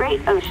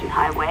Great Ocean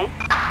Highway.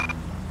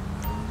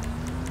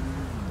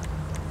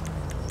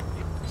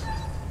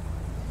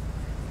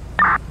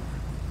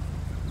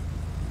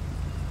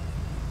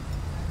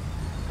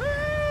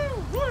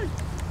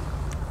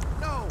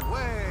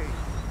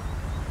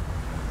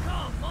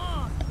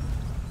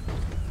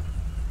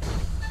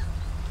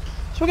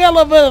 So we got a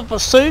little bit of a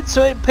suit,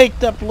 so it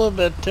picked up a little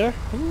bit there.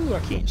 Ooh, I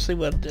can't see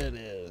what that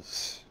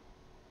is.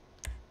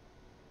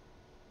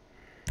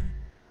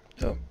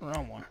 Oh,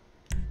 wrong one.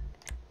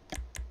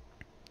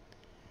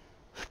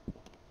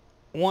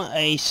 Want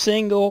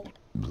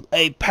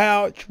a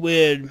pouch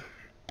with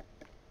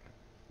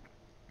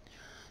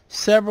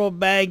several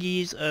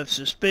baggies of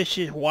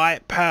suspicious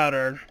white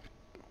powder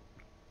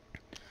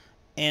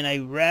and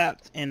a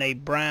wrapped in a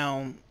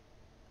brown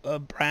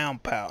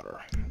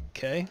powder.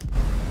 Okay.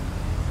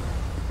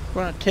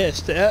 We're gonna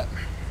test that.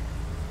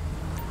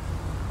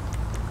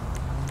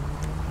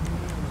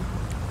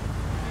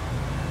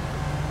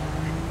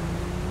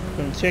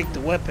 Gonna check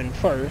the weapon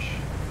first.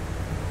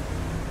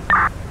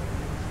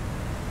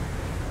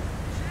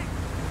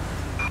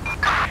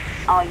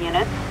 All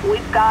units,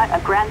 we've got a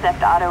Grand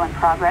Theft Auto in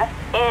progress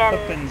in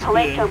Weapon's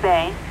Paleto good.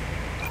 Bay.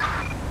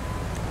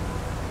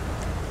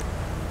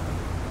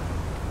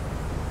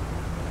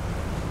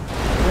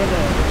 Where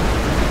the...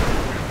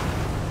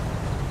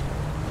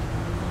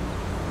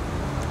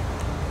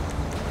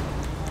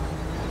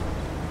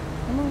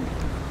 Come on.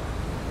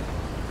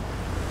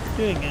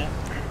 Doing it.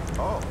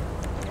 Oh.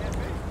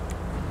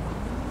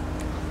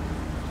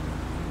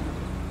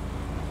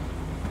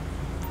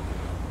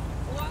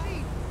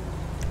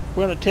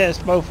 We're gonna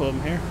test both of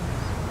them here.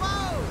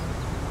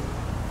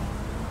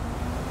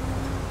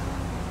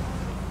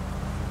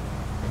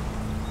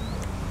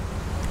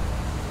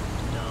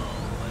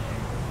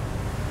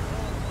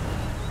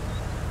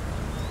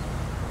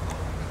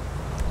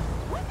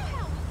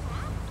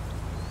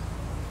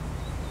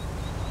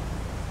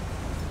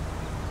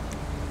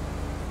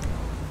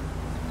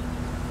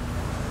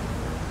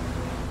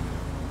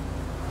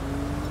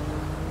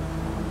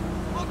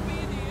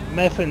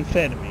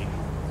 Methamphetamine.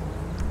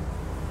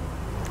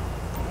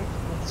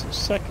 What's the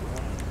second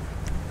one?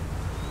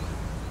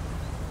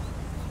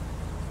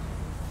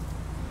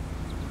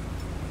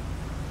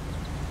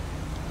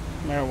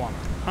 Marijuana.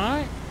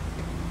 Alright.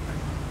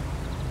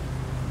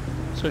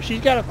 So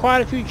she's got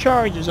quite a few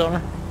charges on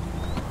her.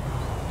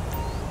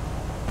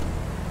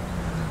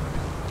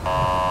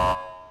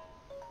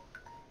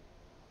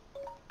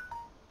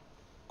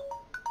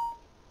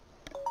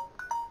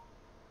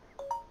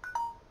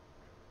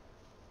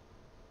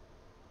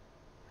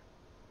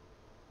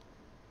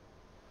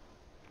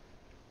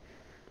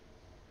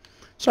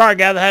 Sorry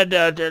guys, I had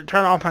to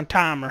turn off my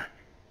timer.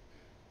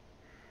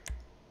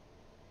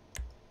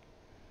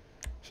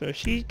 So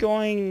she's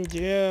going to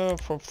jail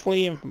for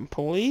fleeing from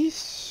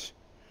police.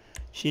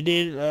 She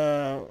did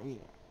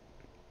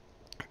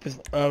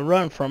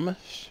run from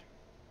us.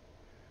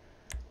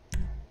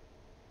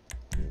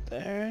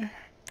 There.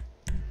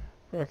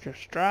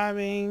 Reckless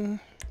driving.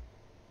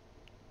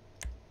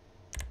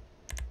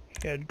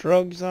 Got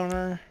drugs on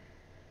her.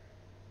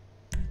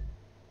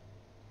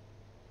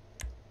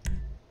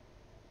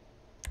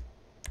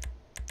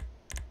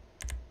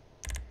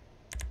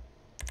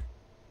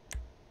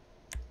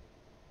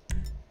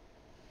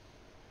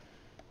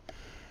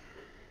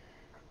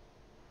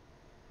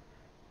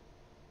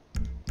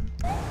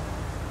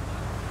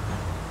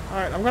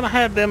 Alright, I'm gonna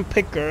have them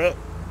pick her up.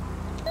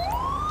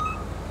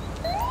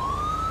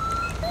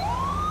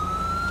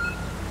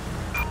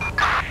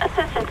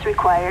 Assistance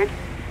required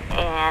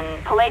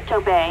in Paleto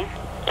Bay.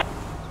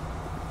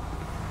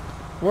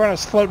 We're gonna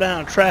slow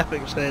down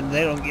traffic so that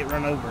they don't get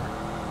run over.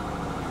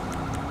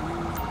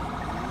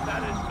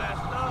 That is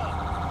messed up.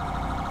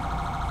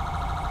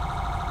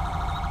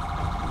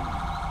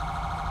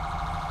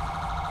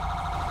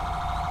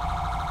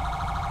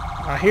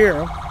 I hear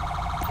them.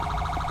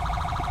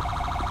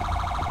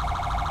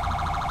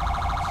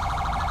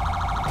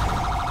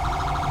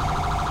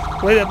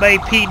 Paleto Bay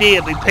PD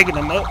will be picking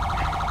them up.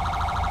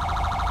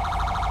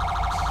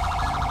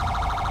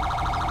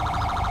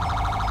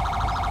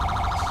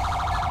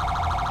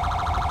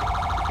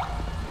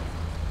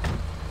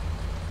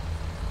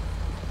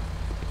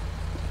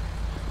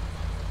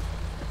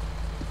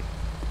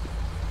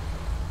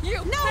 You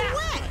no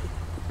way!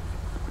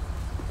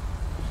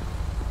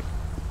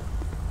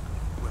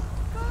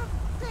 God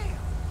damn.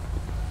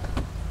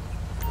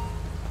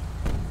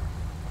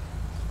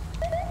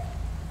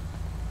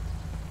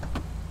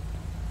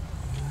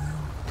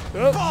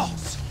 Oh,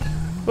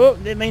 oh,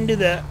 didn't mean to do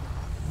that.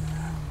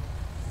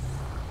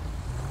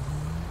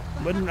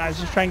 But I was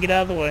just trying to get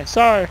out of the way.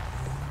 Sorry.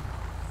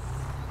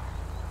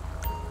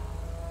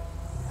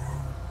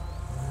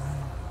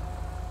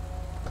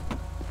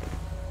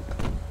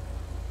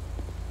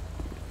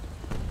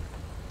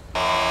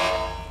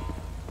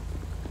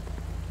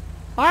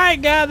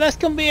 Alright guys, that's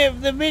going to be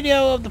the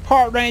video of the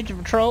Park Ranger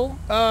Patrol.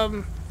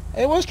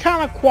 It was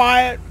kind of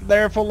quiet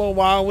there for a little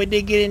while. We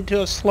did get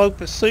into a slow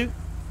pursuit.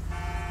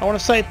 I want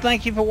to say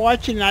thank you for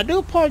watching, and I do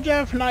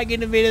apologize for not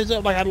getting the videos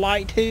up like I'd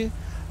like to.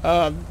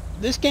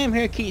 This game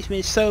here keeps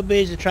me so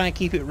busy trying to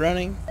keep it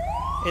running.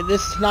 And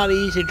this is not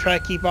easy to try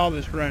to keep all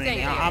this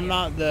running. I'm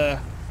not I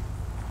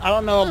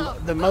don't know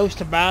the most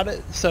about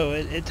it, so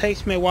it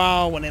takes me a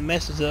while when it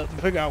messes up to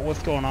figure out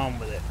what's going on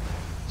with it.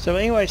 So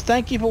anyways,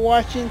 thank you for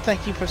watching,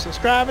 thank you for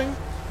subscribing,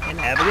 and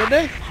have a good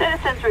day.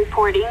 Citizens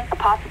reporting a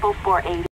possible 480.